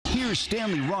Here's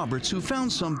Stanley Roberts, who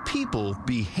found some people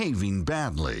behaving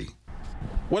badly.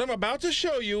 What I'm about to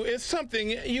show you is something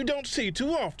you don't see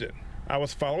too often. I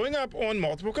was following up on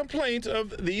multiple complaints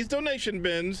of these donation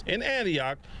bins in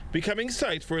Antioch becoming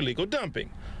sites for illegal dumping,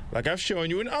 like I've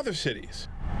shown you in other cities.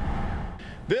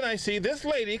 Then I see this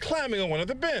lady climbing on one of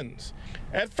the bins.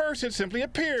 At first, it simply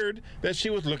appeared that she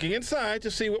was looking inside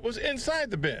to see what was inside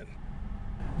the bin.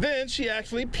 Then she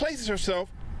actually places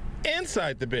herself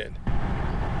inside the bin.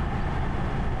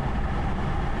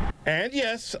 And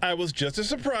yes, I was just as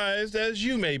surprised as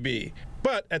you may be.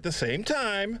 But at the same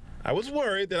time, I was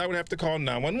worried that I would have to call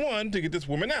 911 to get this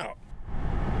woman out.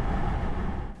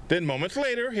 Then moments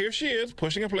later, here she is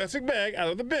pushing a plastic bag out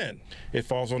of the bin. It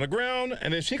falls on the ground,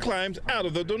 and then she climbs out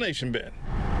of the donation bin.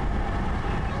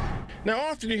 Now,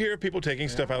 often you hear people taking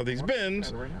stuff out of these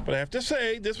bins, but I have to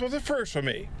say, this was a first for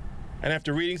me. And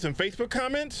after reading some Facebook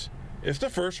comments, it's the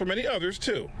first for many others,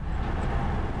 too.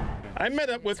 I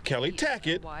met up with Kelly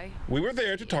Tackett. We were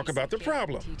there to talk about the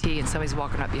problem. And somebody's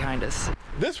walking up behind us.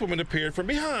 This woman appeared from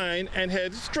behind and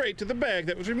heads straight to the bag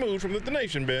that was removed from the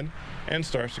donation bin and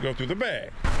starts to go through the bag.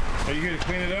 Are you here to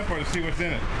clean it up or to see what's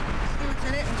in it? See what's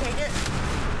in it and take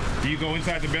it. Do you go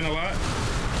inside the bin a lot?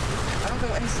 I don't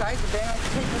go inside the bin. I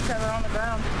take whatever on the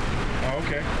ground. Oh,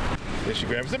 okay. Then she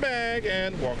grabs the bag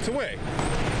and walks away.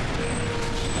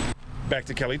 Back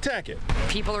to Kelly Tackett.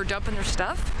 People are dumping their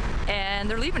stuff and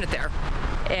they're leaving it there.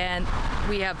 And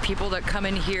we have people that come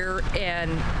in here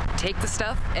and take the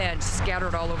stuff and scatter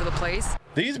it all over the place.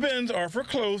 These bins are for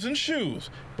clothes and shoes,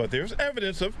 but there's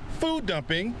evidence of food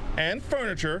dumping and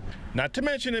furniture, not to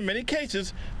mention in many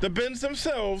cases, the bins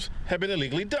themselves have been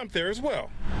illegally dumped there as well.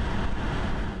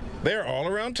 They're all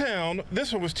around town.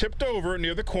 This one was tipped over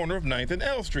near the corner of 9th and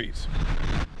L Streets.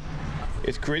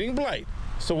 It's creating blight.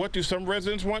 So what do some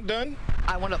residents want done?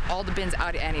 I want all the bins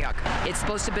out of Antioch. It's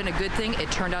supposed to have been a good thing.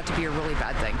 It turned out to be a really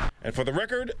bad thing. And for the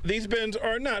record, these bins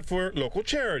are not for local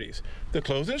charities. The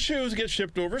clothes and shoes get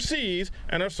shipped overseas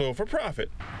and are sold for profit.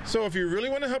 So if you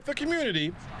really want to help the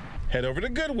community, head over to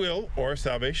Goodwill or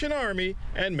Salvation Army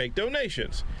and make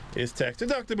donations. It's tax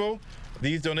deductible.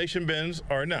 These donation bins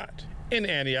are not. In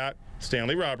Antioch,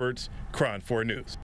 Stanley Roberts, KRON 4 News.